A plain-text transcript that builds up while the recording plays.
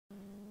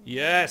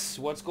Yes,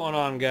 what's going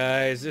on,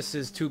 guys? This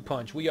is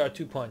TooPunch. We are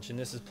TooPunch, and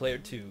this is Player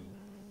 2.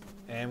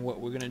 And what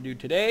we're going to do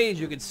today, as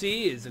you can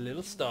see, is a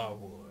little Star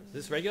Wars. Is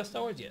this regular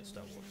Star Wars? Yeah,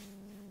 Star Wars.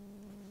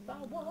 Star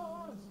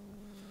Wars!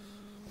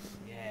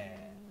 Yeah.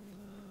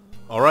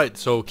 Alright,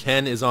 so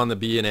Ken is on the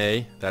B and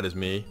A. That is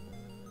me.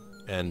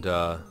 And,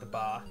 The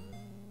bar.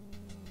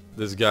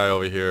 this guy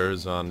over here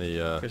is on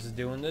the, Kris is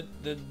doing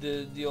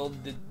the old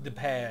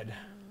pad.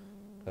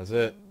 That's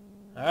it.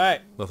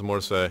 Alright. Nothing more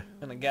to say.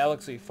 In a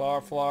galaxy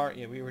far, far...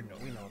 Yeah, we know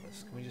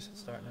this. Can we just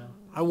start now?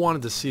 I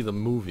wanted to see the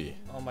movie.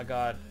 Oh my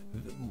god.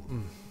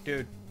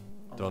 Dude.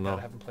 Oh Don't my God, know.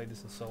 I haven't played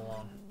this in so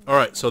long.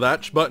 Alright, so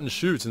that button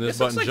shoots and this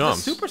button looks like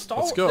jumps. The Super Star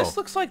Let's go. This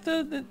looks like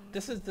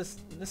this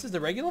is the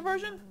regular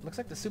version? Looks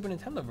like the Super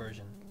Nintendo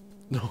version.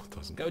 No, it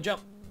doesn't. Go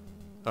jump.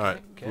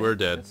 Alright, Okay, we're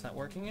dead. It's not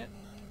working yet.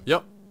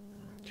 Yep.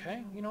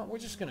 Okay, you know what? We're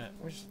just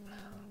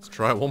Let's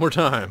try it one more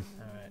time.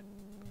 Alright.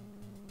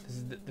 This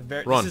is the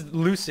very Run. This is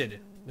lucid.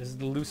 This is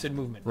the lucid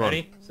movement. Run.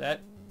 Ready? Set.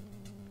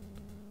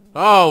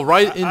 Oh,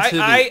 right into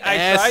the I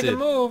acid. tried to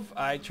move.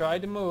 I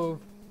tried to move.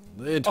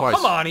 Twice. Oh,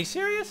 come on, are you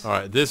serious?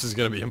 Alright, this is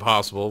gonna be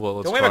impossible, but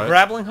let's Don't we try have a it.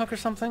 grappling hook or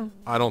something?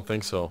 I don't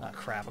think so. Ah,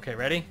 crap. Okay,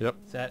 ready? Yep.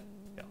 Set.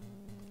 Go.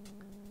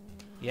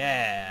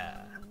 Yeah.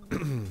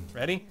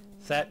 Ready?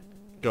 Set.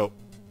 Go.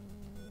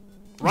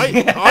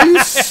 Right? Are you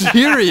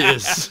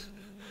serious?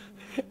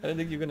 I didn't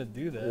think you were gonna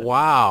do that.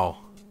 Wow.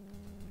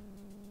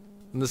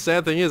 And the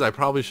sad thing is, I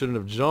probably shouldn't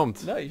have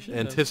jumped. No, you shouldn't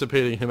have.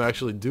 Anticipating him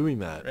actually doing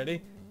that.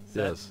 Ready?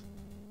 Set. Yes.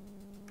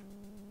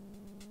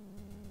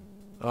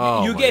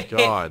 Oh You my get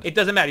God. hit. It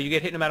doesn't matter. You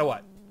get hit no matter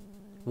what.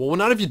 Well,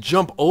 not if you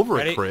jump over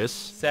Ready? it, Kris.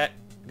 Set.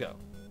 Go.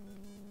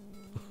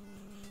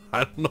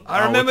 I don't know. I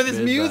how remember it this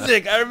did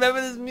music. I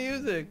remember this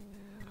music.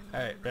 All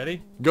right, ready?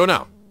 that. Go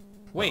now.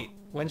 Wait.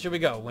 When should we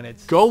go? When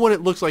it's... Go when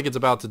it looks like it's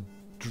about to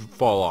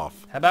fall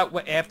off. How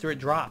about after it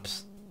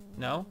drops?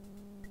 No?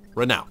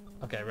 Right now.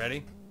 Okay,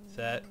 ready?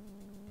 Set.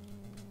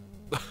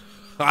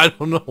 I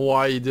don't know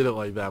why he did it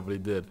like that, but he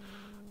did.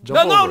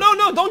 Jump No, over it.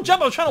 no, don't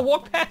jump. I was trying to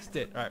walk past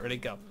it. All right, ready?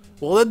 Go.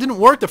 Well, that didn't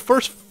work the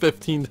first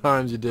 15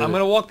 times you did I'm it.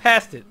 going to walk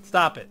past it.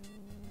 Stop it.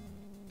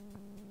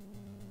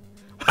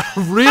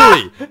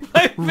 Really?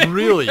 My finger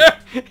Really?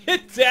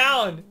 hit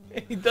down.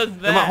 He does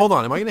that. Hold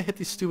on. Am I going to hit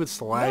these stupid No,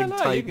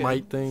 stalactite you're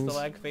mite good. things?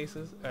 Stalag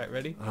faces. All right,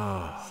 ready?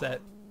 Ah,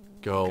 Set.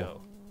 go.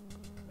 Go.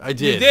 I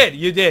did.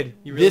 You did.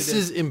 You really This did.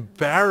 is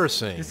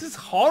embarrassing. This is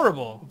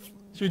horrible.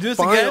 Should we do this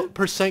Final again?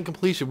 percent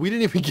completion. We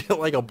didn't even get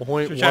like a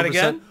point. Should we try it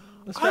again?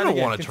 Let's try I it don't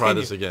again. want to try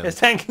Continue. this again. It's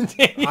 10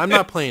 continue. I'm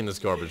not playing this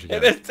garbage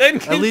again. It's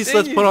 10 At least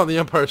let's put on The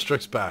Empire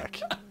Strikes Back.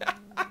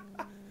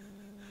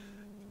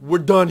 We're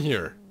done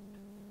here.